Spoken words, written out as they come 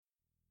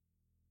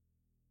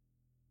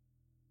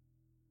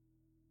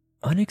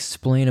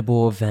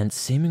Unexplainable events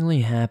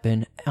seemingly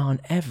happen on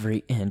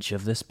every inch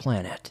of this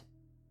planet.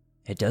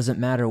 It doesn't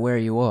matter where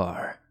you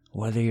are,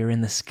 whether you're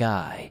in the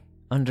sky,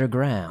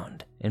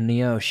 underground, in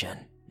the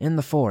ocean, in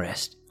the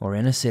forest, or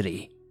in a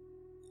city.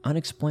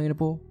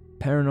 Unexplainable,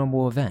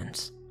 paranormal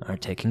events are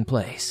taking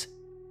place.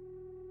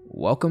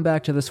 Welcome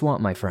back to the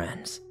swamp, my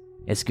friends.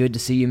 It's good to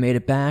see you made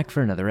it back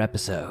for another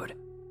episode.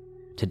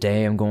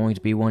 Today I'm going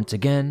to be once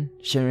again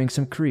sharing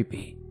some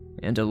creepy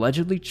and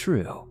allegedly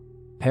true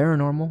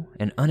paranormal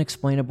and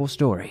unexplainable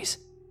stories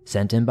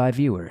sent in by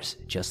viewers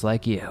just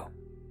like you.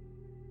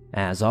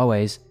 As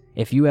always,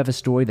 if you have a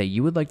story that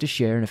you would like to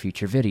share in a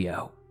future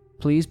video,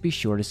 please be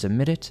sure to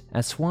submit it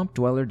at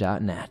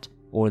swampdweller.net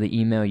or the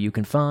email you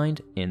can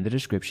find in the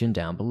description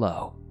down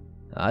below.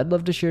 I'd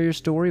love to share your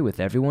story with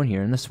everyone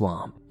here in the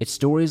swamp. It's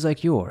stories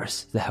like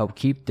yours that help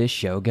keep this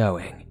show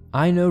going.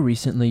 I know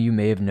recently you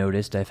may have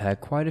noticed I've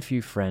had quite a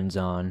few friends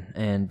on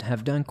and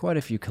have done quite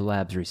a few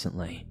collabs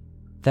recently.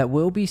 That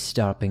will be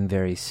stopping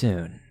very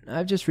soon.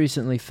 I've just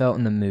recently felt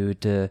in the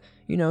mood to,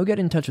 get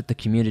in touch with the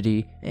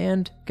community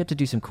and get to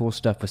do some cool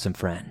stuff with some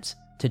friends.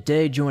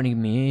 Today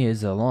joining me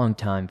is a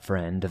longtime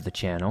friend of the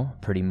channel,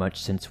 pretty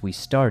much since we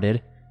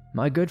started,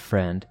 my good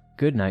friend,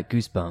 Goodnight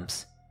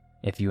Goosebumps.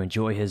 If you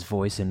enjoy his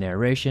voice and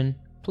narration,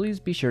 please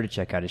be sure to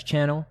check out his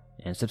channel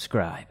and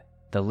subscribe.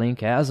 The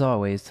link, as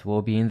always,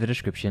 will be in the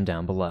description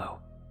down below.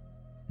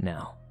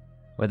 Now,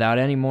 without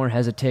any more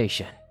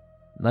hesitation,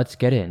 let's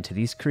get into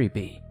these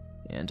creepy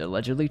and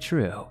allegedly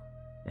true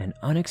and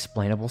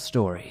unexplainable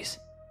stories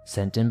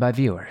sent in by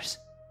viewers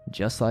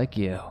just like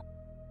you.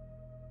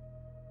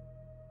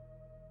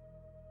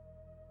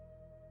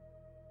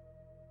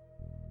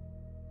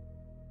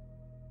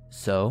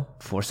 So,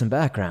 for some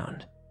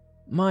background,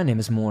 my name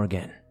is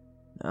Morgan.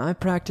 I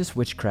practice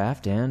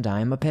witchcraft and I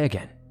am a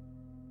pagan.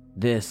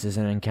 This is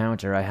an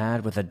encounter I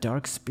had with a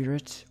dark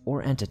spirit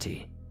or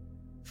entity.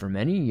 For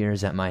many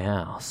years at my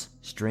house,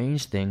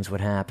 strange things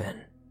would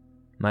happen.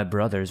 My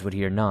brothers would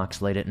hear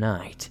knocks late at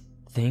night.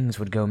 Things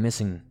would go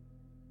missing.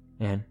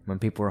 And when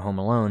people were home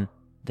alone,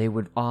 they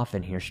would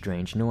often hear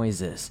strange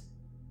noises.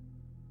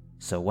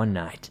 So one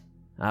night,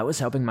 I was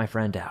helping my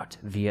friend out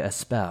via a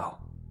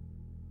spell.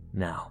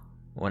 Now,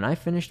 when I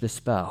finished the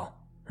spell,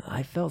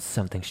 I felt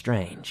something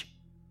strange.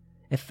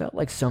 It felt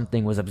like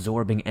something was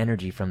absorbing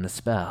energy from the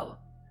spell,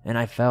 and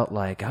I felt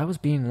like I was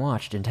being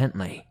watched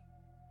intently.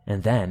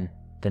 And then,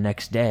 the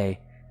next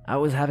day, I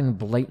was having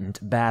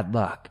blatant bad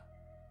luck.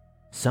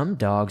 Some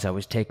dogs I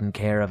was taking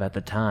care of at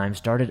the time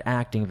started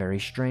acting very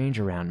strange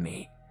around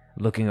me,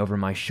 looking over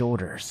my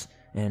shoulders,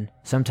 and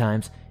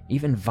sometimes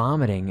even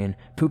vomiting and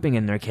pooping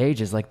in their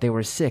cages like they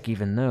were sick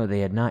even though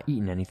they had not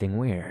eaten anything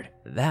weird.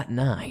 That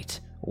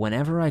night,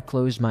 whenever I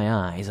closed my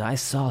eyes, I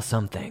saw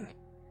something.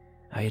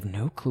 I had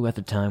no clue at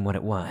the time what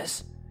it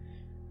was.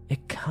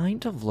 It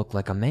kind of looked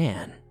like a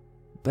man,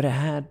 but it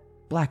had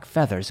black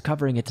feathers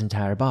covering its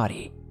entire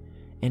body,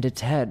 and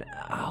its head,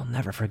 I'll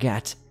never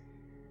forget.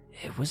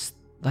 It was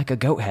like a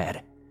goat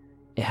head.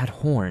 It had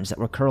horns that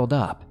were curled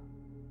up.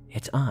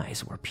 Its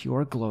eyes were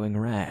pure glowing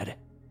red.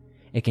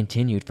 It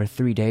continued for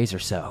 3 days or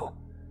so.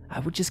 I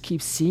would just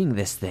keep seeing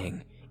this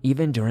thing,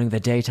 even during the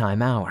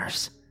daytime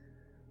hours.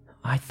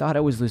 I thought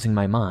I was losing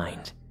my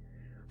mind.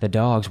 The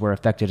dogs were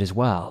affected as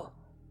well.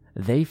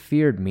 They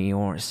feared me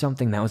or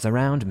something that was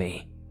around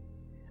me.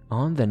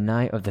 On the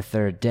night of the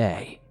 3rd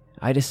day,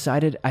 I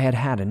decided I had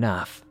had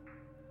enough.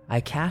 I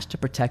cast a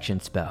protection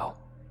spell,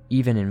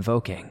 even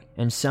invoking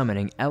and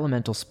summoning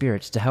elemental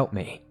spirits to help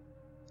me.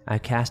 I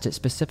cast it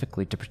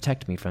specifically to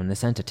protect me from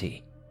this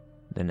entity.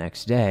 The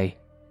next day,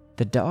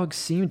 the dogs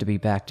seemed to be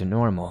back to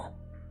normal.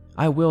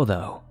 I will,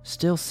 though,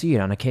 still see it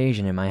on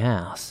occasion in my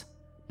house,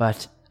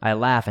 but I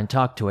laugh and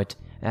talk to it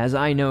as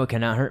I know it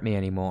cannot hurt me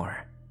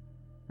anymore.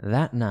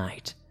 That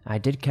night, I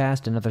did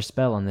cast another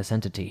spell on this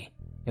entity.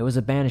 It was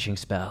a banishing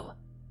spell.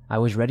 I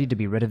was ready to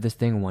be rid of this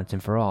thing once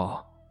and for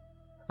all.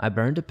 I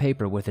burned a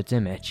paper with its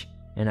image,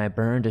 and I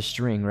burned a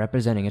string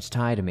representing its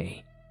tie to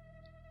me.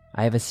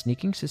 I have a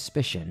sneaking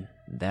suspicion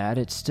that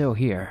it's still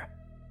here,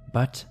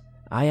 but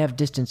I have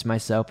distanced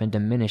myself and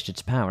diminished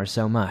its power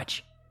so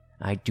much,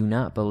 I do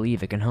not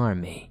believe it can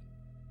harm me.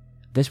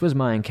 This was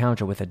my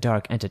encounter with a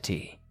dark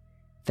entity.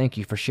 Thank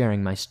you for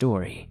sharing my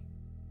story.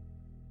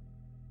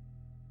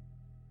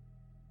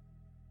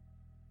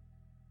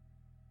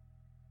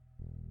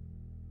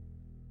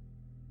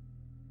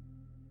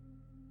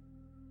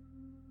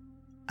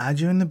 I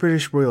joined the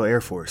British Royal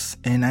Air Force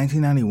in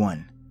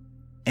 1991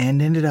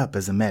 and ended up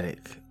as a medic,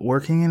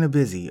 working in a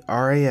busy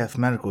RAF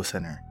medical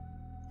center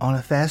on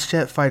a fast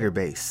jet fighter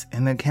base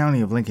in the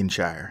county of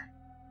Lincolnshire.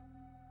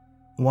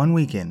 One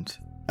weekend,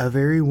 a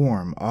very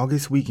warm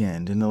August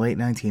weekend in the late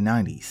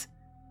 1990s,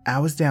 I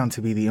was down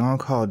to be the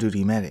on-call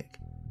duty medic,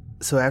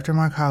 so after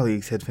my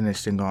colleagues had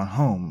finished and gone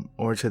home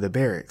or to the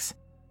barracks,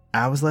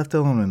 I was left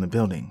alone in the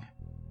building.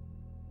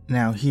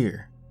 Now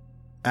here,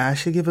 I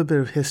should give a bit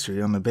of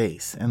history on the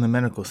base and the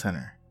medical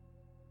center.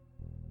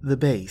 The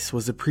base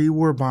was a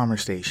pre-war bomber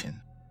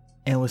station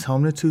and was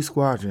home to 2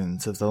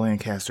 squadrons of the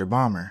Lancaster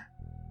bomber.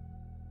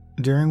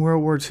 During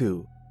World War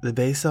II, The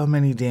base saw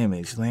many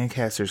damaged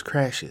Lancaster's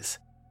crashes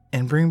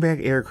and bring back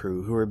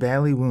aircrew who were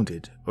badly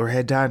wounded or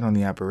had died on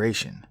the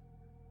operation.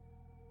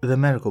 The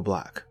medical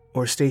block,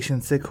 or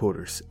Station Sick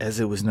Quarters as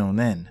it was known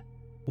then,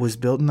 was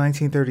built in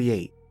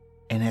 1938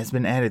 and has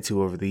been added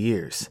to over the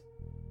years.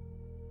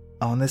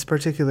 On this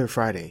particular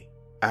Friday,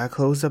 I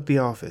closed up the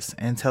office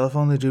and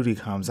telephoned the duty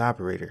comms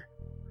operator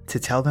to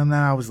tell them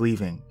that I was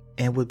leaving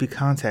and would be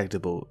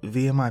contactable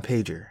via my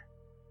pager.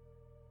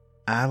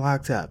 I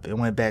locked up and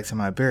went back to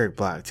my barrack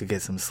block to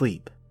get some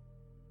sleep.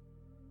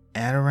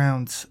 At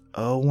around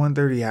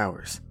 1:30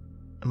 hours,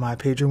 my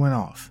pager went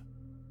off,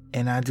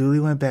 and I duly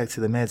went back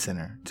to the med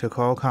center to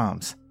call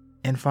comms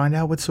and find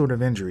out what sort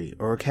of injury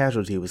or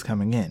casualty was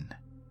coming in.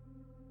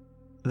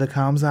 The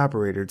comms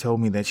operator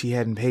told me that she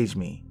hadn't paged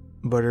me,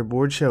 but her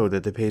board showed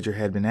that the pager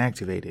had been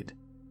activated,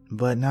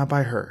 but not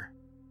by her.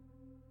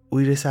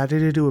 We decided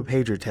to do a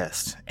pager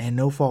test, and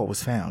no fault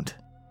was found.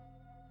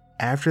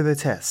 After the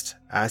test,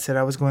 I said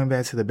I was going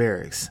back to the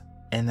barracks,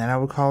 and that I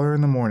would call her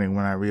in the morning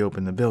when I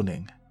reopened the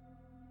building.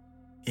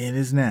 It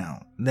is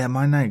now that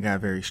my night got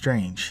very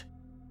strange.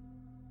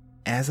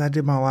 As I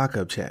did my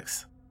lockup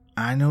checks,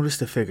 I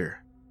noticed a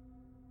figure,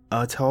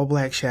 a tall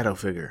black shadow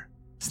figure,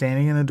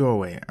 standing in the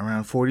doorway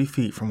around 40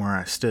 feet from where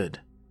I stood.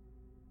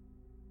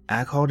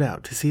 I called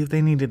out to see if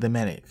they needed the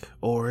medic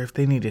or if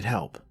they needed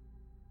help.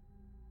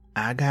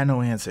 I got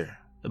no answer,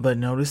 but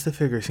noticed the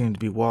figure seemed to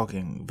be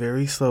walking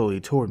very slowly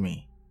toward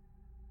me.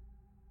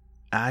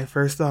 I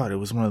first thought it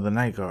was one of the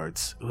night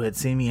guards who had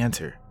seen me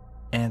enter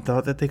and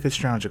thought that they could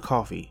scrounge a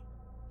coffee,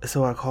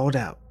 so I called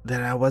out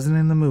that I wasn't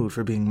in the mood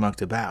for being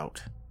mucked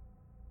about.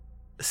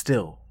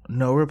 Still,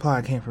 no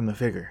reply came from the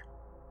figure,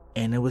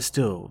 and it was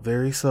still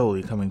very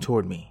slowly coming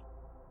toward me.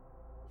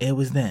 It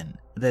was then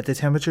that the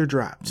temperature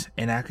dropped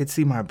and I could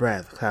see my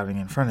breath clouding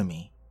in front of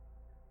me.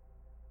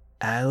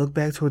 I looked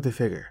back toward the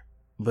figure,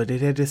 but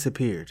it had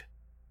disappeared,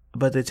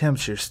 but the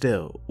temperature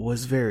still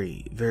was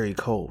very, very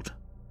cold.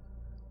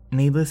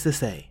 Needless to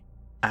say,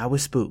 I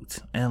was spooked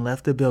and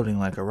left the building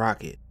like a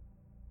rocket.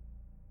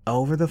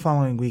 Over the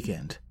following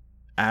weekend,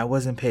 I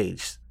wasn't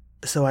paged,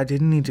 so I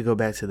didn't need to go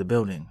back to the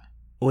building,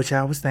 which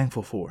I was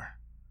thankful for.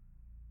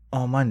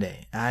 On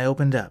Monday, I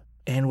opened up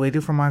and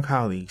waited for my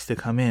colleagues to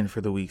come in for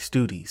the week's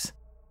duties.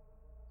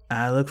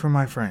 I looked for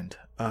my friend,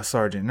 a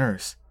sergeant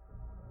nurse,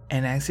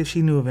 and asked if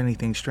she knew of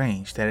anything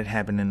strange that had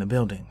happened in the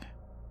building.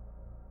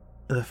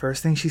 The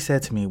first thing she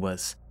said to me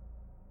was,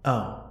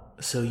 "Oh,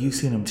 so you've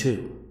seen him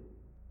too."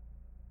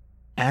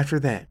 After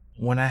that,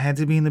 when I had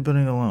to be in the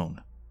building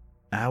alone,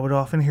 I would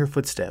often hear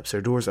footsteps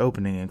or doors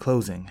opening and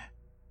closing.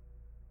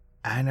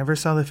 I never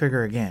saw the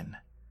figure again,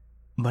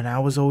 but I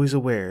was always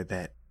aware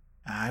that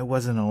I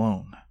wasn't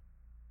alone.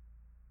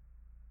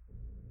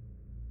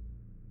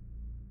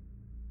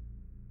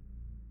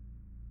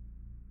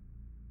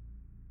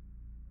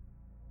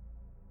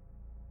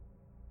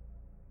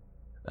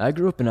 I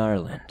grew up in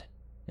Ireland,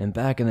 and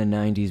back in the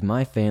 90s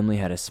my family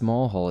had a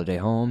small holiday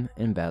home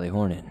in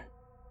Ballyhornan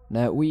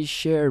that we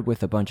shared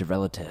with a bunch of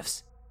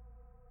relatives.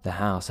 The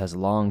house has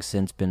long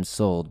since been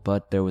sold,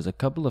 but there was a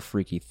couple of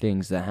freaky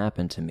things that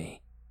happened to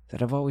me that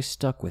have always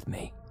stuck with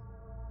me.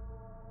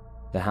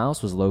 The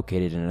house was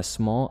located in a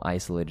small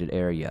isolated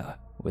area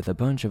with a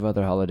bunch of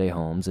other holiday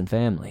homes and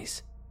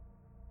families.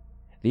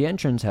 The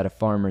entrance had a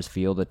farmer's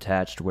field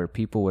attached where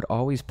people would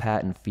always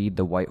pat and feed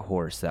the white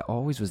horse that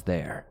always was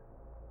there.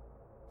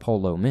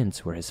 Polo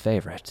mints were his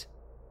favorite.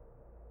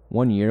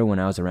 One year when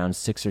I was around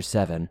 6 or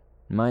 7,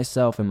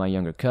 myself and my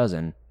younger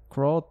cousin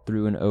crawled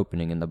through an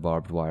opening in the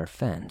barbed wire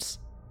fence.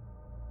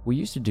 We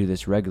used to do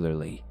this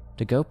regularly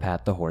to go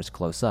pat the horse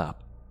close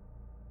up.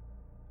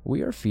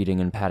 We are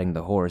feeding and patting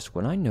the horse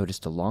when I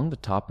noticed along the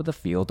top of the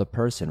field a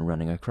person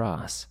running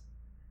across.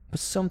 But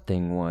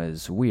something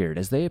was weird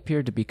as they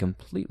appeared to be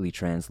completely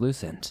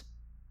translucent.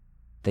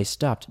 They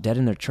stopped dead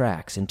in their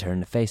tracks and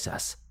turned to face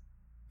us,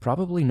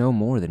 probably no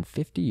more than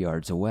 50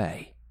 yards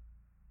away.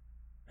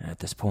 At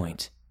this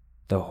point,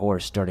 the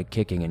horse started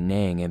kicking and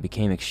neighing and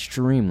became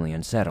extremely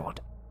unsettled.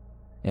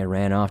 It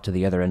ran off to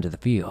the other end of the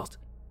field.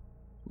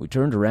 We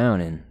turned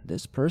around and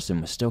this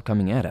person was still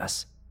coming at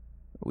us.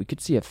 We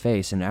could see a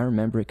face and I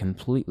remember it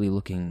completely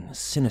looking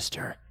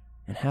sinister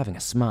and having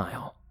a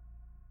smile.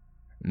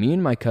 Me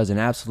and my cousin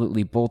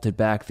absolutely bolted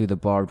back through the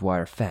barbed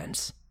wire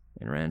fence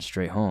and ran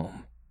straight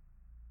home.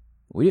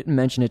 We didn't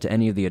mention it to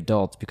any of the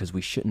adults because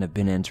we shouldn't have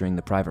been entering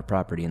the private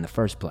property in the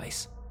first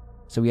place,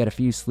 so we had a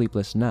few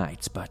sleepless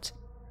nights, but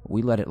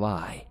we let it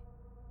lie.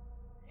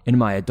 In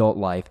my adult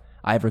life,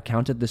 I've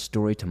recounted this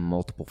story to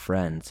multiple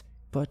friends,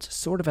 but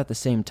sort of at the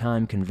same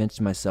time convinced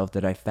myself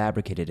that I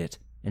fabricated it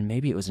and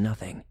maybe it was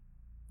nothing.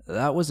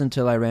 That was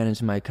until I ran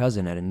into my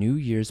cousin at a New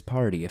Year's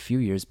party a few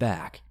years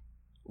back.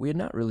 We had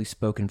not really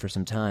spoken for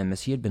some time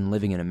as he had been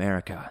living in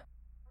America,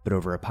 but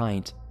over a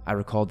pint, I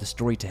recalled the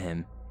story to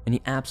him, and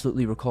he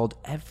absolutely recalled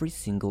every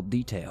single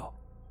detail.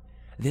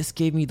 This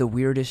gave me the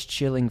weirdest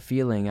chilling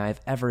feeling I have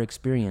ever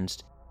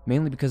experienced,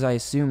 mainly because I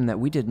assumed that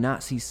we did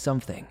not see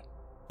something,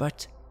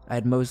 but I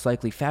had most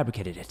likely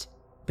fabricated it.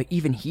 But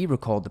even he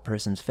recalled the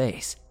person's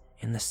face,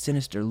 and the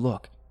sinister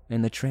look,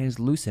 and the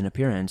translucent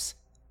appearance.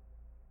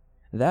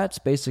 That's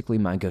basically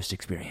my ghost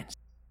experience.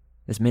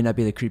 This may not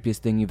be the creepiest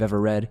thing you've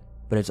ever read,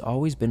 but it's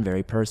always been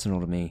very personal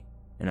to me,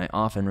 and I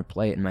often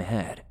replay it in my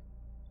head,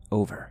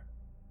 over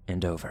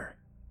and over.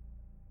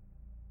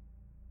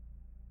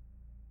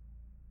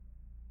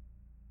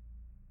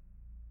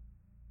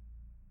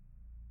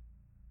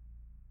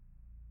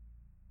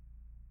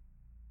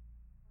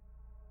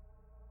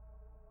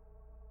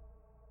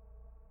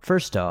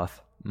 First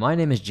off, my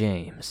name is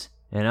James,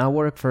 and I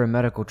work for a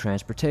medical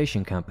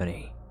transportation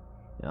company.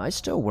 I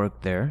still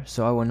work there,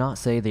 so I will not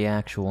say the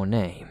actual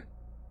name.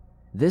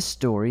 This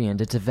story and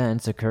its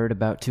events occurred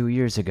about 2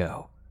 years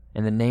ago,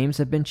 and the names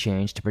have been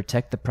changed to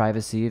protect the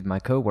privacy of my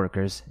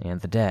coworkers and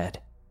the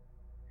dead.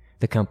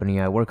 The company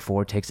I work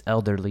for takes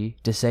elderly,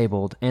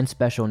 disabled, and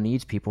special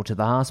needs people to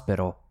the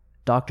hospital,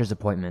 doctor's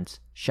appointments,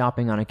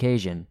 shopping on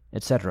occasion,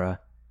 etc.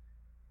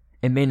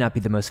 It may not be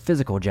the most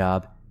physical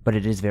job, but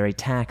it is very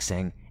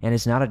taxing, and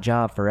it's not a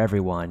job for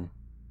everyone.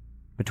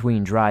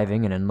 Between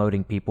driving and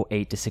unloading people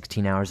 8 to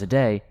 16 hours a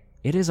day,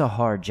 it is a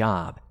hard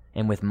job,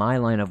 and with my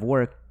line of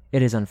work,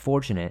 it is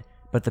unfortunate,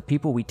 but the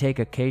people we take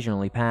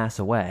occasionally pass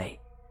away,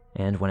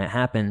 and when it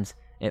happens,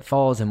 it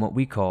falls in what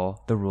we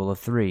call the Rule of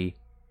 3.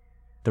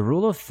 The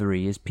Rule of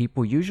 3 is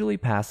people usually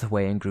pass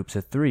away in groups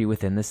of 3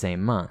 within the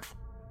same month,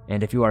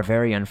 and if you are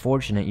very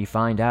unfortunate, you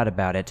find out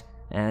about it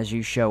as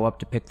you show up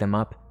to pick them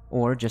up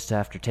or just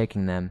after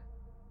taking them.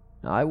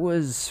 I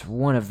was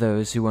one of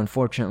those who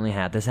unfortunately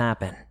had this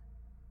happen.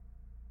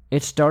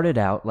 It started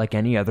out like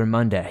any other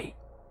Monday.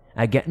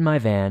 I get in my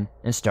van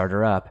and start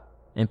her up,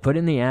 and put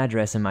in the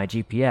address in my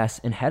GPS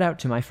and head out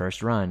to my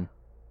first run.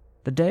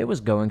 The day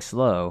was going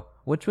slow,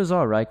 which was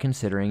alright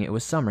considering it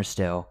was summer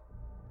still.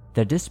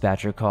 The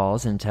dispatcher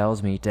calls and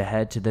tells me to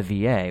head to the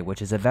VA,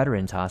 which is a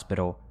veterans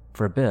hospital,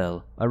 for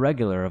Bill, a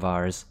regular of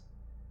ours.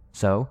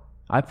 So,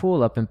 I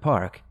pull up and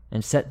park,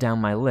 and set down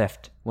my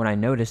lift when I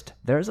noticed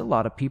there's a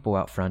lot of people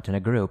out front in a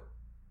group.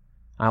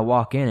 I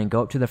walk in and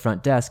go up to the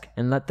front desk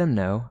and let them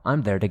know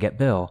I'm there to get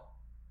Bill.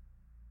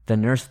 The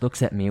nurse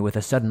looks at me with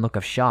a sudden look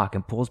of shock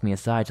and pulls me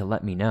aside to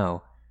let me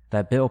know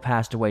that Bill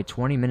passed away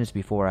 20 minutes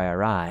before I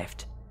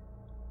arrived.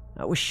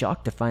 I was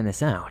shocked to find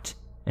this out,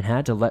 and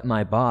had to let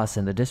my boss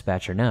and the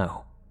dispatcher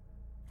know.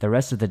 The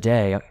rest of the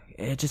day,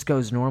 it just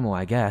goes normal,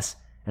 I guess,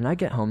 and I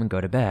get home and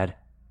go to bed.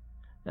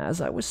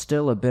 As I was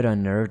still a bit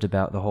unnerved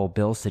about the whole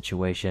Bill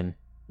situation,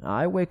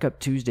 I wake up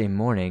Tuesday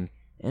morning,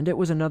 and it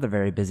was another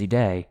very busy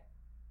day.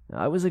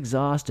 I was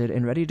exhausted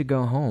and ready to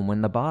go home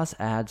when the boss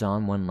adds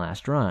on one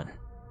last run.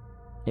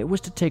 It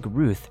was to take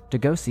Ruth to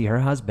go see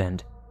her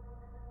husband.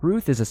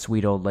 Ruth is a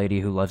sweet old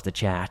lady who loves to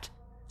chat,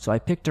 so I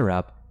picked her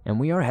up, and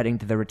we are heading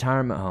to the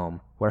retirement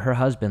home where her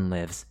husband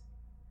lives.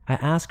 I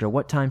ask her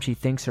what time she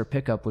thinks her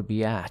pickup would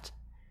be at.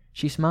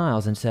 She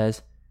smiles and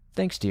says,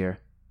 "Thanks, dear,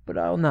 but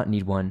I'll not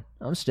need one.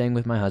 I'm staying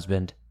with my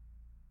husband."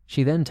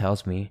 She then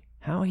tells me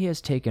how he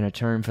has taken a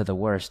turn for the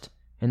worst,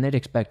 and they'd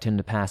expect him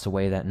to pass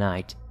away that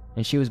night,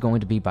 and she was going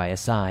to be by his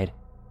side.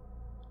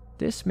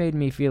 This made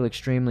me feel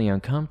extremely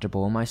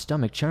uncomfortable and my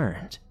stomach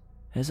churned,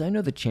 as I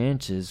know the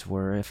chances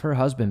were if her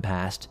husband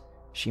passed,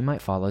 she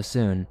might follow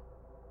soon.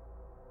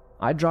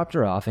 I dropped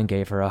her off and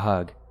gave her a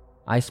hug.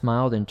 I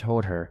smiled and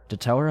told her to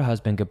tell her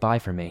husband goodbye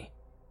for me.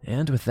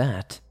 And with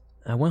that,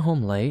 I went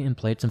home late and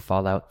played some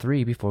Fallout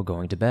 3 before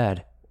going to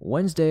bed.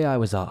 Wednesday I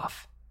was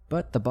off,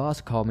 but the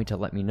boss called me to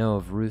let me know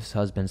of Ruth's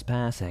husband's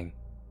passing.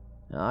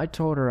 I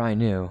told her I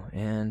knew,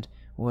 and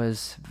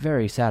was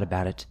very sad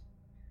about it.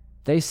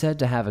 They said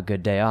to have a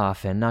good day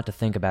off and not to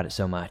think about it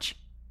so much.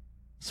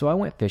 So I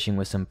went fishing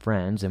with some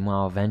friends, and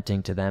while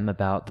venting to them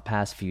about the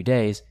past few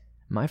days,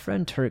 my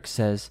friend Turk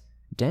says,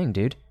 "Dang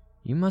dude,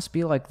 you must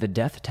be like the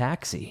death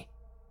taxi."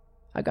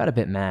 I got a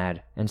bit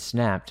mad and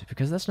snapped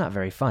because that's not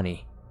very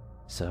funny.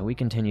 So we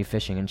continue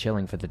fishing and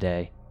chilling for the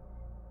day.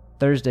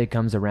 Thursday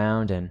comes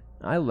around and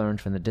I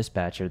learned from the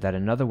dispatcher that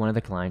another one of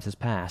the clients has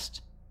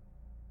passed.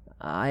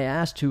 I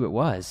asked who it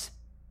was,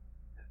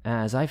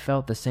 as I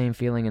felt the same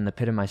feeling in the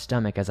pit of my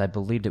stomach as I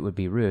believed it would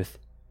be Ruth.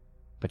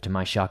 But to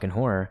my shock and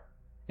horror,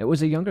 it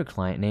was a younger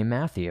client named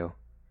Matthew.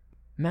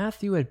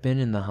 Matthew had been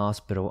in the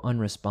hospital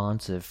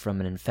unresponsive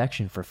from an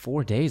infection for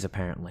 4 days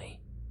apparently.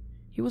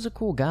 He was a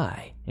cool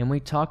guy, and we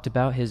talked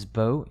about his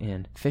boat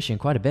and fishing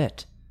quite a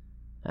bit.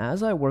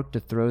 As I worked to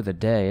throw the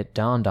day, it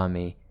dawned on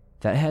me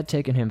that it had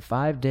taken him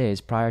 5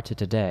 days prior to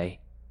today.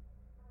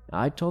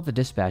 I told the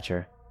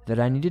dispatcher that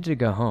I needed to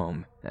go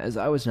home as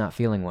I was not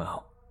feeling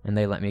well, and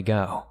they let me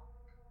go.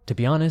 To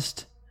be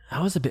honest,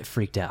 I was a bit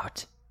freaked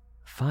out.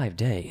 5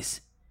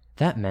 days.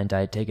 That meant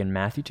I had taken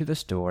Matthew to the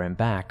store and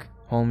back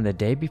home the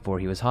day before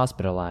he was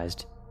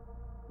hospitalized.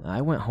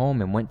 I went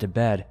home and went to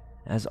bed,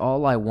 as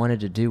all I wanted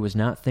to do was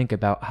not think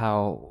about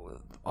how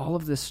all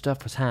of this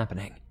stuff was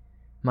happening.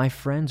 My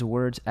friend's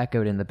words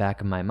echoed in the back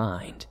of my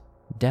mind.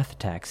 Death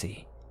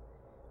taxi.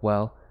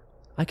 Well,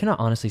 I cannot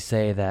honestly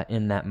say that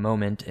in that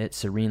moment it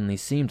serenely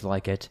seemed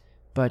like it,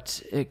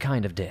 but it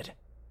kind of did.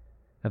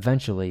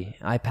 Eventually,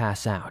 I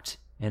pass out,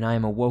 and I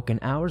am awoken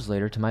hours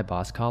later to my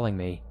boss calling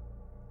me.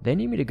 They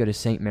need me to go to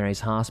St. Mary's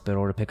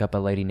Hospital to pick up a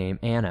lady named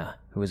Anna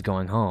who was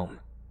going home.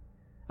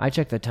 I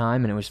checked the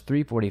time and it was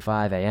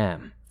 3:45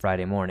 a.m.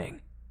 Friday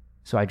morning.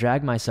 So I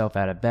dragged myself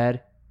out of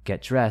bed,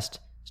 get dressed,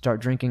 start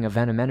drinking a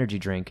Venom energy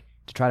drink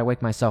to try to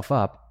wake myself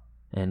up,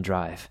 and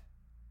drive.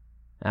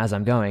 As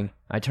I'm going,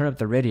 I turn up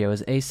the radio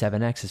as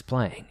A7X is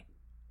playing.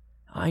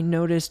 I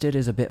noticed it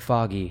is a bit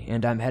foggy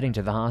and I'm heading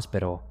to the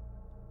hospital.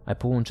 I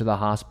pull into the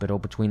hospital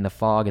between the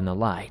fog and the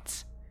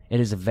lights. It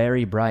is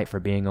very bright for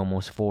being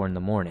almost 4 in the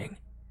morning.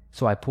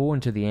 So I pull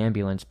into the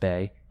ambulance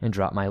bay and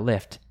drop my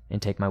lift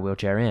and take my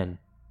wheelchair in.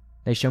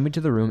 They show me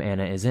to the room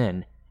Anna is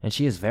in, and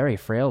she is very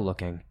frail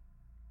looking.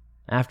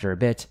 After a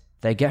bit,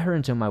 they get her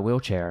into my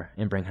wheelchair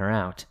and bring her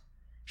out.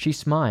 She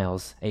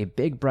smiles, a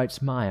big bright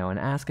smile, and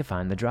asks if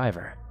I'm the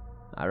driver.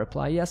 I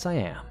reply, yes I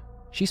am.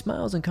 She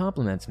smiles and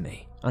compliments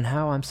me on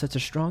how I'm such a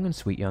strong and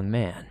sweet young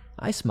man.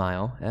 I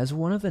smile as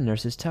one of the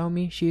nurses tell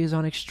me she is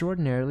on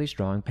extraordinarily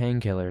strong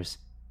painkillers,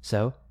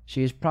 so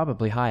she is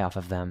probably high off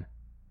of them.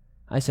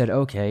 I said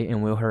okay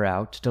and wheel her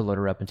out to load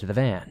her up into the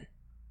van.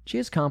 She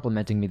is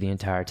complimenting me the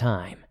entire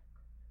time.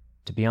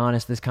 To be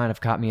honest, this kind of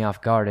caught me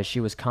off guard as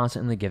she was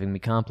constantly giving me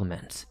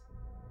compliments.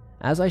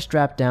 As I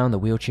strap down the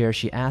wheelchair,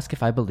 she asks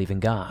if I believe in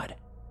God.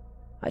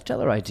 I tell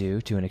her I do,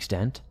 to an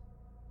extent.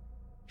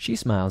 She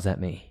smiles at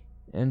me,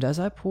 and as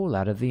I pull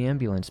out of the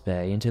ambulance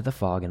bay into the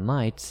fog and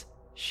lights,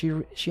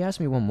 she asks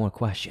me one more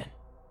question.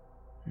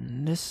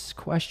 This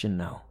question,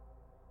 though,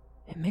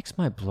 it makes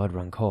my blood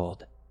run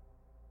cold.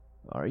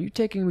 Are you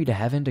taking me to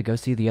heaven to go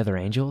see the other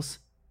angels?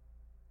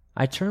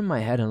 I turn my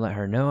head and let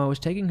her know I was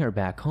taking her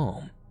back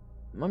home.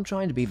 I'm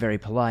trying to be very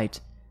polite,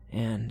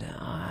 and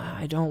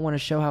I don't want to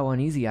show how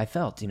uneasy I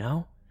felt, you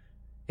know?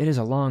 It is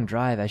a long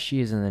drive as she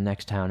is in the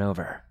next town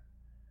over.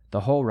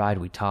 The whole ride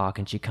we talk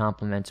and she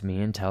compliments me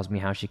and tells me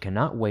how she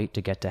cannot wait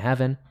to get to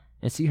heaven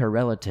and see her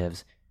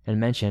relatives and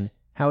mention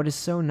how it is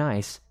so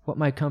nice what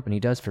my company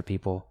does for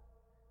people.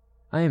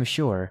 I am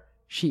sure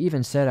she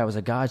even said I was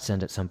a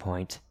godsend at some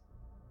point.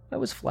 I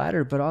was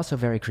flattered but also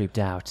very creeped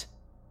out.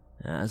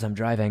 As I'm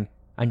driving,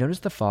 I notice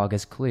the fog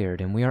has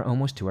cleared and we are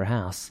almost to her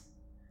house.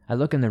 I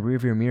look in the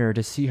rearview mirror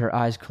to see her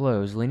eyes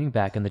closed, leaning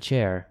back in the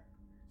chair,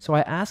 so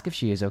I ask if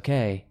she is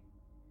okay.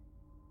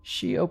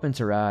 She opens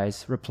her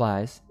eyes,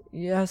 replies,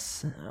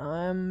 yes,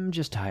 I'm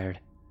just tired.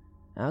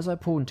 As I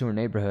pull into her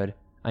neighborhood,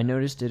 I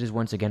noticed it is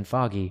once again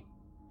foggy.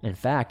 In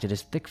fact, it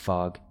is thick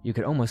fog, you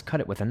could almost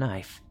cut it with a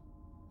knife.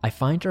 I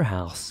find her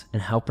house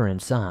and help her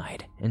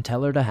inside and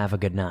tell her to have a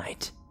good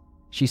night.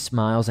 She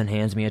smiles and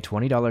hands me a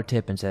 $20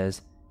 tip and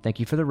says, thank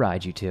you for the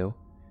ride, you two,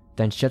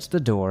 then shuts the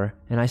door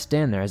and I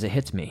stand there as it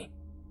hits me.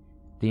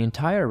 The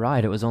entire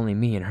ride it was only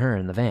me and her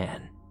in the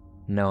van,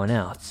 no one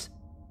else.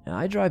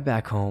 I drive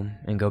back home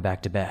and go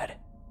back to bed.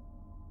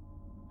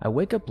 I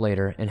wake up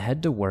later and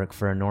head to work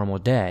for a normal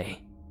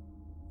day,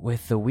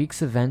 with the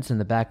week's events in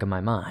the back of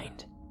my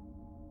mind.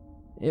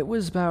 It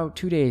was about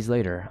 2 days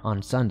later,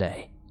 on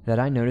Sunday, that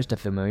I noticed a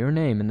familiar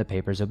name in the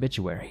paper's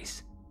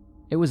obituaries.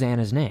 It was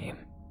Anna's name.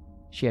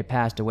 She had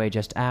passed away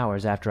just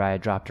hours after I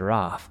had dropped her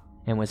off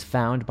and was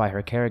found by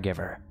her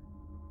caregiver.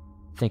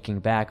 Thinking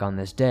back on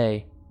this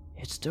day,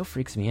 it still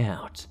freaks me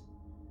out.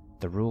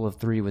 The rule of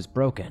 3 was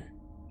broken.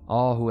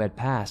 All who had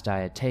passed I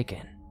had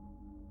taken.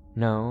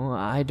 No,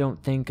 I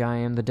don't think I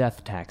am the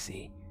death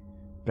taxi,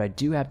 but I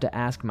do have to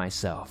ask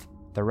myself,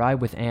 the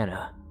ride with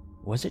Anna,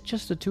 was it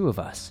just the 2 of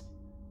us?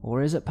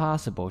 Or is it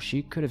possible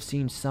she could have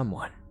seen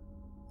someone,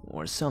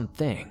 or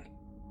something,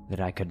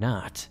 that I could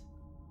not?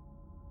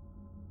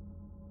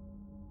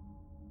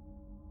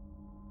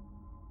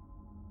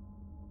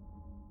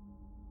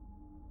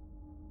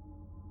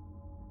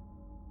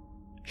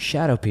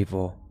 Shadow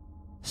people.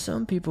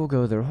 Some people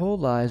go their whole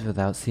lives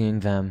without seeing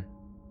them.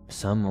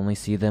 Some only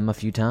see them a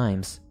few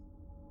times.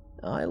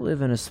 I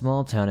live in a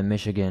small town in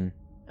Michigan,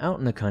 out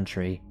in the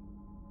country.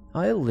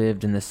 I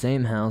lived in the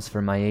same house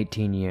for my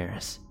 18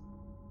 years.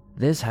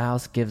 This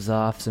house gives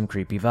off some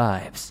creepy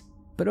vibes,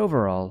 but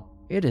overall,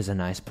 it is a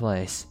nice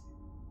place.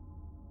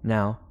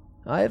 Now,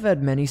 I have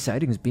had many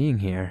sightings being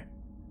here.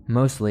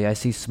 Mostly I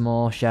see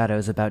small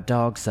shadows about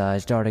dog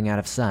size darting out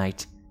of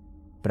sight,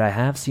 but I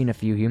have seen a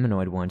few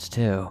humanoid ones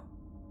too.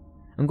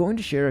 I'm going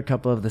to share a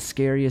couple of the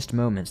scariest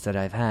moments that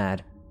I've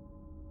had.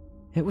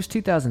 It was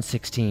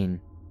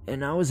 2016,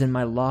 and I was in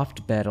my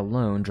loft bed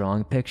alone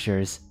drawing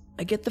pictures.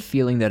 I get the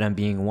feeling that I'm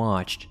being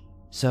watched,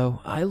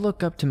 so I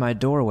look up to my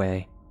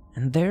doorway,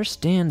 and there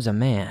stands a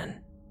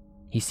man.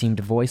 He seemed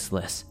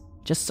voiceless,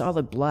 just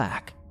solid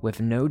black,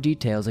 with no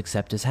details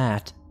except his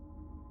hat.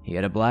 He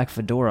had a black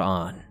fedora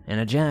on, and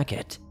a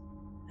jacket.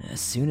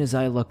 As soon as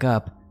I look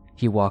up,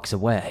 he walks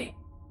away.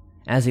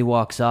 As he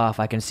walks off,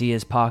 I can see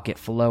his pocket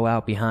flow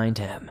out behind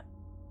him.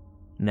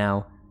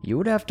 Now, you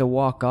would have to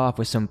walk off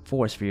with some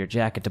force for your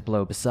jacket to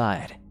blow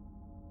beside.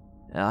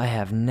 I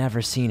have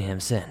never seen him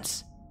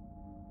since.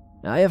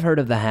 I have heard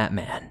of the Hat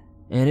Man,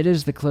 and it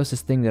is the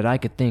closest thing that I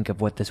could think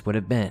of what this would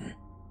have been.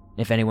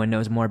 If anyone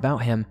knows more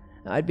about him,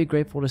 I'd be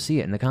grateful to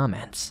see it in the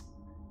comments.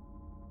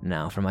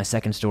 Now, for my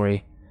second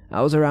story,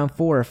 I was around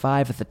 4 or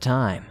 5 at the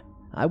time.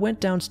 I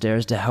went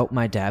downstairs to help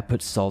my dad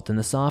put salt in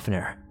the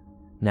softener,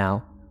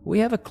 Now, we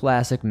have a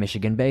classic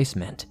Michigan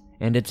basement,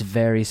 and it's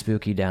very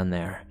spooky down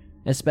there,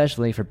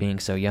 especially for being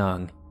so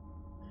young.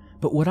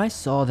 But what I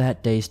saw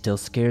that day still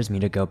scares me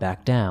to go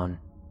back down.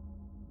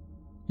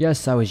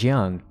 Yes, I was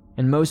young,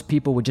 and most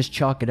people would just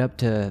chalk it up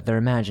to their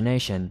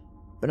imagination,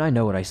 but I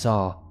know what I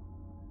saw.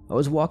 I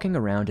was walking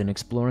around and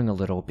exploring a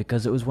little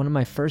because it was one of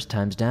my first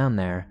times down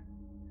there.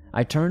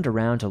 I turned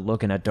around to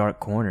look in a dark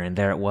corner, and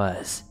there it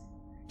was.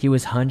 He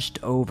was hunched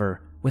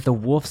over, with a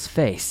wolf's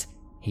face.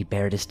 He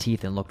bared his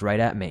teeth and looked right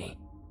at me.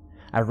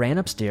 I ran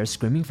upstairs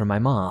screaming for my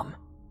mom.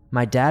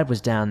 My dad was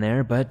down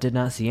there but did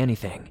not see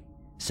anything,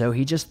 so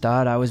he just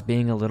thought I was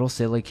being a little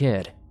silly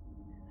kid.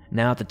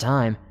 Now at the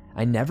time,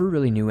 I never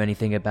really knew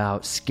anything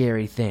about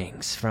scary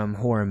things from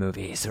horror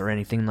movies or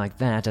anything like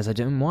that, as I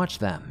didn't watch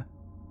them.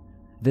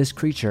 This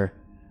creature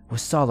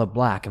was solid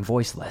black and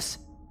voiceless,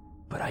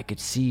 but I could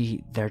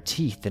see their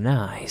teeth and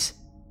eyes.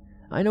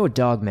 I know what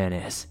Dogman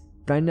is,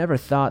 but I never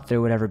thought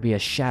there would ever be a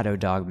shadow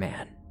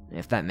Dogman,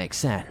 if that makes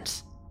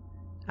sense.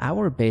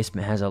 Our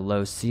basement has a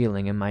low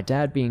ceiling, and my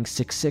dad, being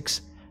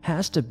 6'6",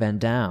 has to bend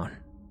down.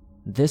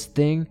 This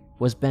thing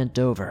was bent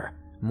over,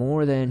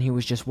 more than he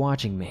was just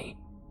watching me,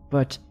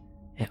 but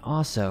it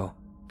also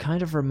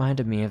kind of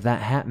reminded me of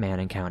that Hat Man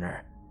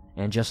encounter,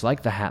 and just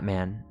like the Hat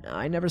Man,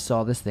 I never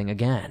saw this thing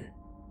again.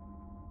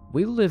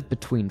 We live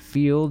between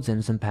fields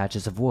and some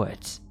patches of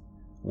woods.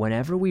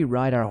 Whenever we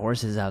ride our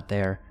horses out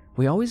there,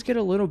 we always get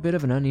a little bit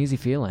of an uneasy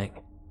feeling.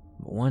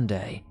 But one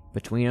day,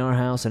 between our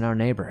house and our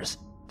neighbors,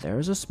 there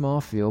is a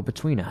small field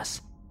between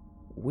us.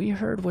 We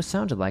heard what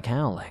sounded like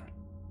howling.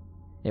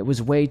 It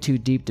was way too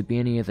deep to be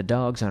any of the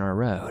dogs on our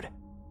road.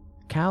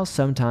 Cows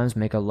sometimes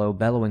make a low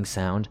bellowing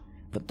sound,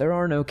 but there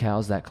are no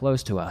cows that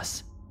close to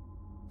us.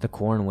 The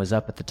corn was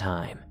up at the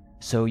time,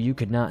 so you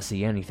could not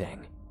see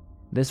anything.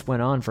 This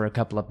went on for a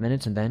couple of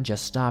minutes and then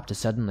just stopped as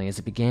suddenly as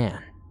it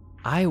began.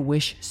 I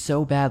wish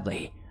so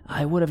badly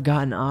I would have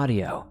gotten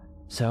audio,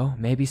 so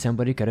maybe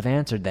somebody could have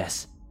answered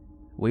this.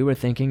 We were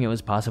thinking it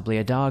was possibly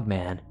a dog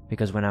man,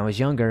 because when I was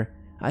younger,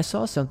 I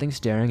saw something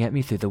staring at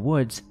me through the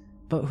woods,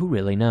 but who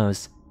really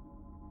knows?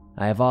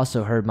 I have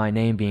also heard my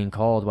name being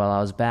called while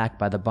I was back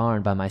by the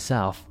barn by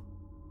myself.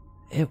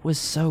 It was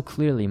so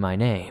clearly my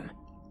name,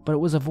 but it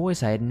was a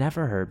voice I had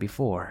never heard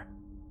before.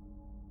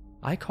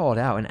 I called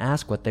out and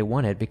asked what they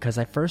wanted because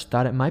I first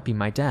thought it might be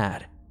my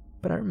dad,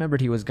 but I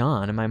remembered he was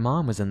gone and my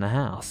mom was in the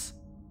house.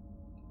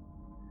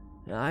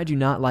 I do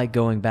not like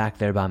going back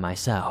there by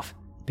myself,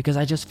 because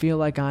I just feel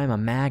like I'm a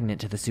magnet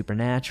to the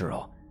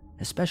supernatural,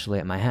 especially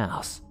at my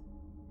house.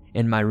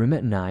 In my room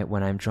at night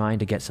when I'm trying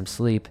to get some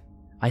sleep,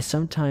 I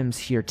sometimes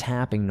hear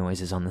tapping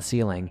noises on the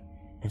ceiling,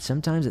 and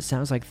sometimes it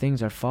sounds like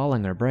things are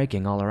falling or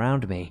breaking all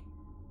around me.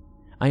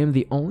 I am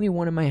the only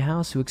one in my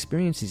house who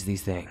experiences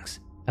these things.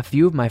 A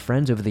few of my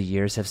friends over the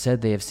years have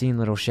said they have seen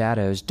little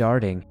shadows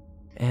darting,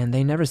 and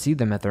they never see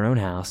them at their own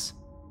house.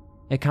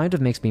 It kind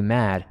of makes me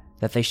mad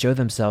that they show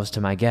themselves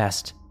to my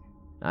guest.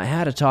 I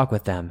had a talk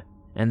with them,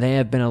 and they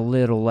have been a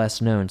little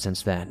less known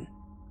since then,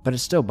 but it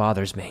still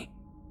bothers me.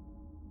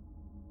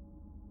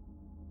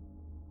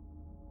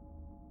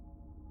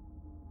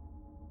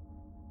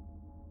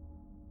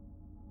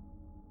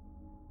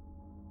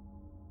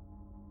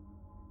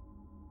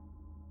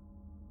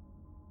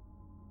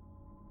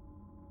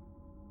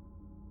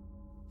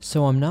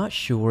 So I'm not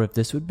sure if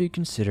this would be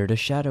considered a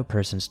shadow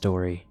person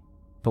story,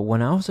 but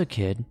when I was a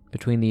kid,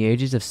 between the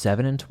ages of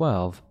 7 and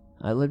 12,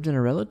 I lived in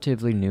a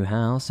relatively new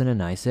house in a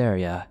nice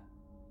area.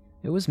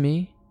 It was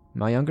me,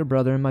 my younger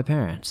brother, and my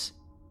parents.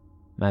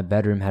 My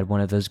bedroom had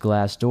one of those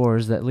glass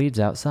doors that leads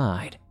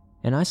outside,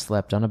 and I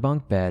slept on a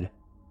bunk bed.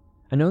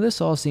 I know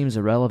this all seems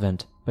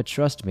irrelevant, but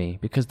trust me,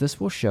 because this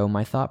will show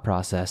my thought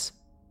process.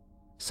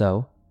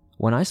 So,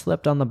 when I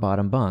slept on the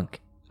bottom bunk,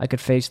 I could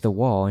face the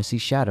wall and see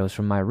shadows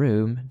from my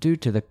room due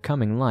to the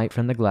coming light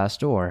from the glass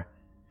door.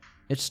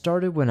 It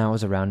started when I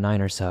was around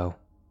 9 or so.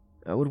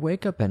 I would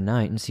wake up at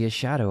night and see a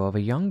shadow of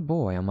a young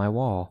boy on my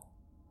wall.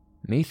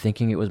 Me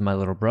thinking it was my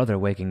little brother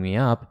waking me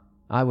up,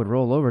 I would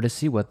roll over to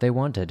see what they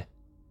wanted.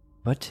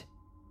 But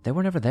they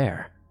were never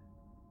there.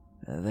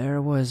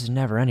 There was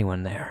never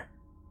anyone there.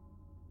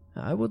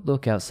 I would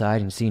look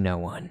outside and see no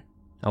one.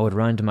 I would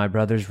run to my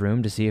brother's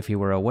room to see if he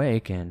were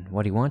awake and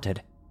what he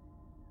wanted.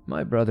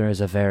 My brother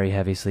is a very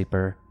heavy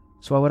sleeper,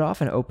 so I would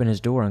often open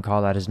his door and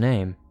call out his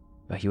name,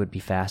 but he would be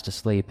fast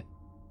asleep.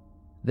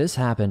 This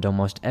happened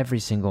almost every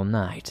single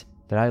night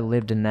that I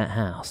lived in that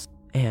house,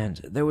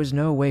 and there was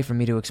no way for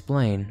me to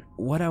explain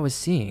what I was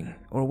seeing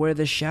or where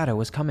this shadow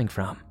was coming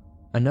from.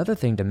 Another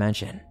thing to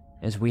mention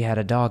is we had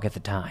a dog at the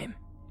time,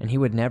 and he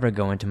would never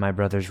go into my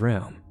brother's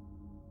room.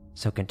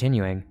 So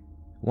continuing,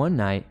 one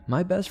night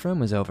my best friend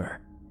was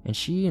over, and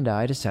she and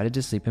I decided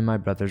to sleep in my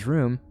brother's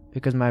room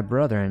because my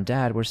brother and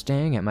dad were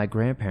staying at my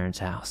grandparents'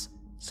 house,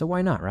 so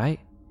why not, right?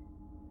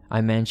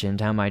 I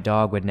mentioned how my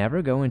dog would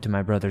never go into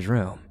my brother's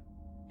room.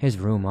 His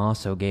room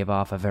also gave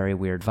off a very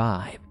weird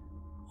vibe,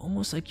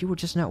 almost like you were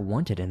just not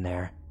wanted in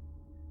there.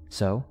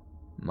 So,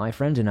 my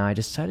friend and I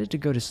decided to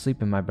go to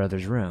sleep in my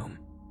brother's room,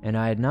 and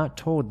I had not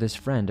told this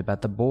friend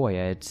about the boy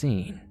I had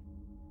seen.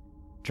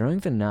 During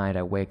the night,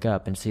 I wake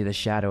up and see the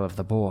shadow of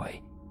the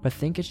boy, but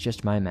think it's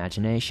just my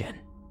imagination.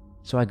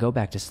 So I go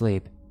back to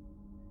sleep.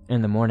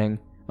 In the morning,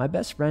 my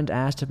best friend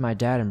asked if my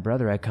dad and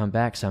brother had come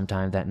back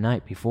sometime that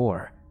night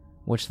before,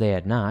 which they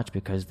had not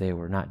because they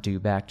were not due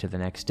back to the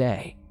next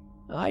day.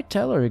 I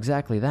tell her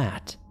exactly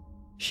that.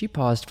 She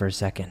paused for a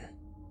second,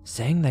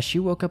 saying that she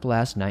woke up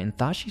last night and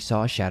thought she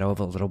saw a shadow of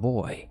a little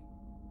boy.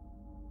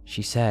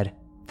 She said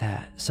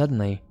that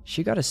suddenly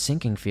she got a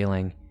sinking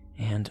feeling,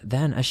 and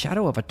then a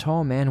shadow of a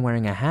tall man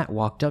wearing a hat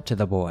walked up to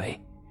the boy.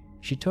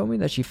 She told me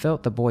that she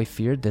felt the boy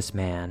feared this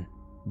man.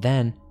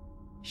 Then,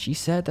 she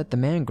said that the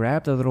man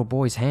grabbed the little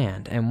boy's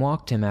hand and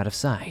walked him out of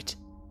sight.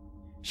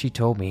 She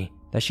told me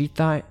that she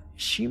thought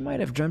she might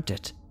have dreamt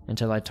it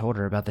until I told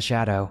her about the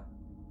shadow.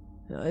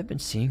 I've been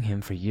seeing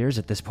him for years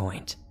at this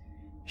point.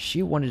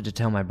 She wanted to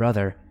tell my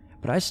brother,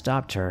 but I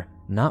stopped her,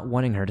 not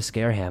wanting her to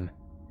scare him.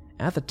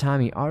 At the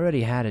time, he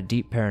already had a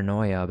deep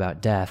paranoia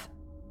about death.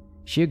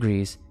 She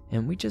agrees,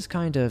 and we just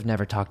kind of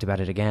never talked about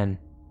it again.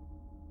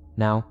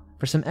 Now,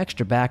 for some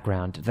extra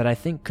background that I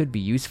think could be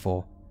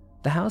useful,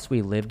 the house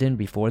we lived in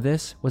before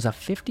this was a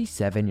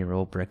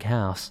 57-year-old brick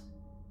house.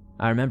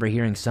 I remember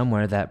hearing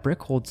somewhere that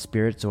brick holds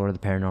spirits or the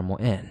paranormal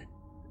in.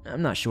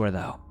 I'm not sure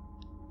though.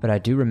 But I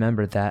do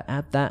remember that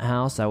at that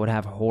house I would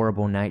have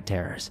horrible night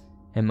terrors,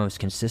 and most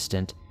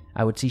consistent,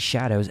 I would see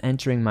shadows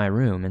entering my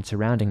room and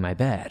surrounding my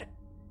bed.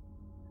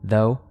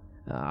 Though,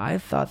 I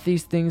thought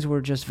these things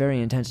were just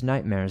very intense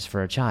nightmares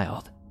for a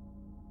child.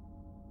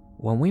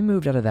 When we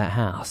moved out of that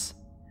house,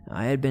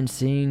 I had been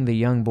seeing the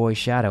young boy's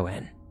shadow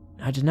in.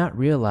 I did not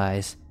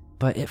realize,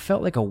 but it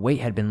felt like a weight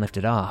had been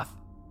lifted off.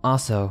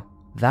 Also,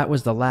 that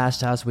was the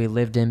last house we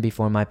lived in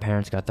before my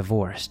parents got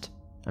divorced.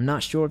 I'm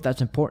not sure if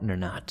that's important or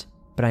not,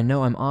 but I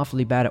know I'm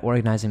awfully bad at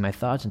organizing my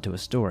thoughts into a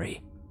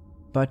story.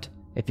 But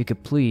if you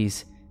could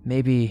please,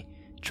 maybe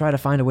try to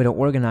find a way to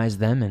organize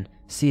them and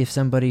see if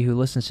somebody who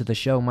listens to the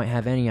show might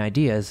have any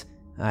ideas,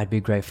 I'd be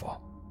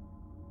grateful.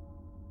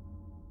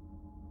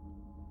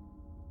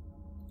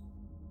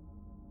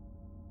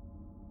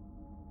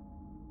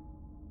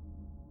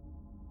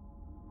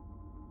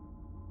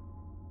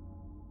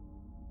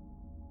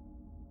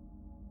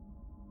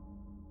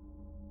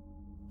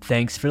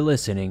 Thanks for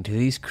listening to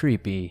these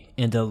creepy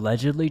and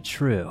allegedly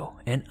true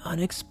and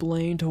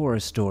unexplained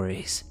horror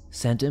stories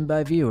sent in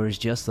by viewers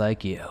just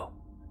like you.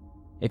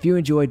 If you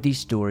enjoyed these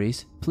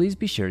stories, please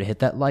be sure to hit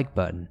that like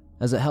button,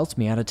 as it helps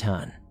me out a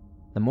ton.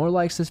 The more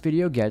likes this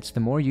video gets,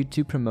 the more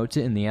YouTube promotes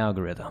it in the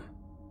algorithm.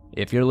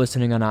 If you're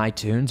listening on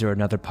iTunes or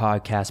another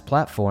podcast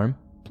platform,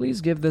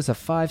 please give this a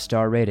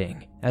 5-star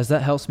rating, as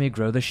that helps me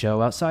grow the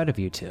show outside of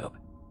YouTube.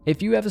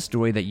 If you have a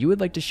story that you would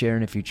like to share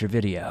in a future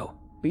video,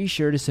 be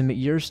sure to submit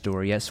your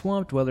story at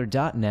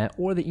swampdweller.net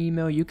or the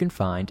email you can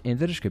find in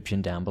the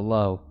description down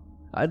below.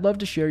 I'd love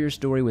to share your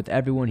story with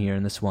everyone here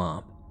in the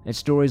swamp, and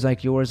stories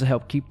like yours will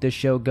help keep this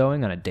show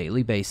going on a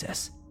daily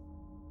basis.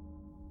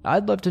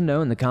 I'd love to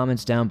know in the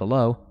comments down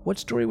below what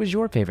story was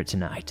your favorite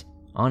tonight.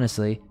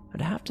 Honestly,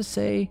 I'd have to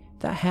say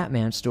that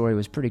Hatman story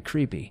was pretty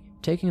creepy.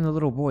 Taking the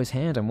little boy's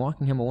hand and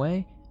walking him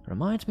away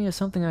reminds me of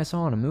something I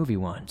saw in a movie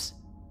once.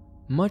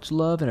 Much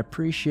love and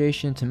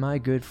appreciation to my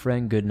good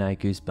friend Goodnight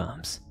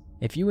Goosebumps.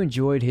 If you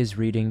enjoyed his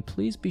reading,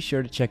 please be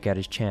sure to check out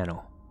his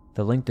channel.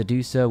 The link to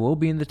do so will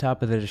be in the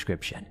top of the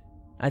description.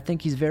 I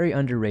think he's very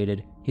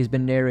underrated, he's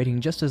been narrating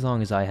just as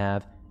long as I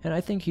have, and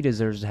I think he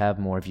deserves to have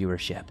more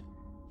viewership.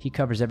 He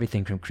covers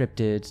everything from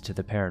cryptids to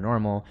the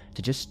paranormal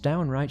to just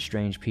downright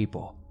strange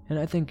people, and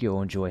I think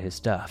you'll enjoy his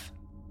stuff.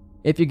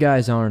 If you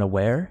guys aren't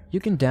aware, you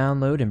can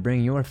download and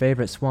bring your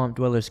favorite Swamp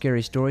Dweller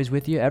scary stories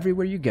with you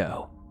everywhere you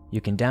go.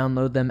 You can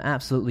download them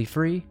absolutely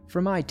free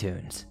from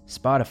iTunes,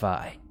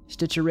 Spotify,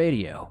 Stitcher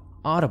Radio,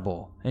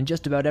 Audible, and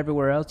just about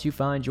everywhere else you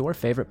find your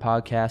favorite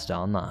podcast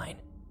online.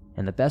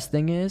 And the best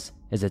thing is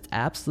it's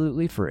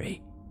absolutely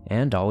free,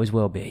 and always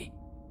will be.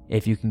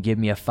 If you can give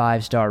me a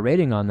 5-star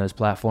rating on those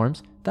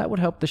platforms, that would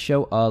help the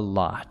show a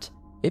lot.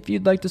 If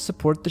you'd like to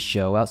support the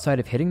show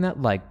outside of hitting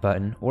that like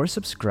button, or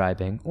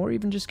subscribing, or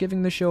even just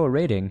giving the show a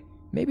rating,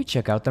 maybe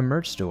check out the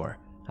merch store.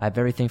 I have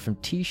everything from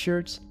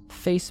t-shirts,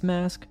 face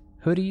masks,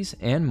 hoodies,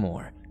 and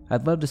more.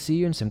 I'd love to see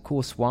you in some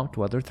cool Swamp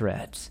Dweller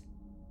threads.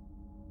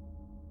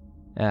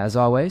 As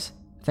always,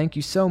 thank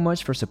you so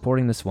much for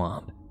supporting the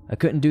swamp. I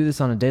couldn't do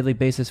this on a daily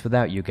basis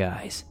without you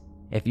guys.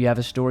 If you have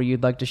a story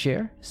you'd like to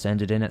share,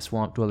 send it in at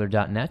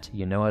swampdweller.net.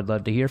 You know I'd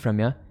love to hear from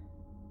you.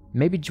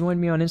 Maybe join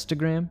me on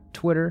Instagram,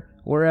 Twitter,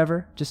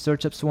 wherever. Just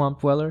search up Swamp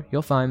Dweller.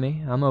 You'll find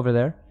me. I'm over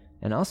there.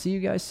 And I'll see you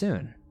guys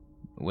soon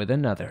with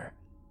another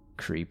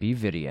creepy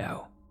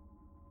video.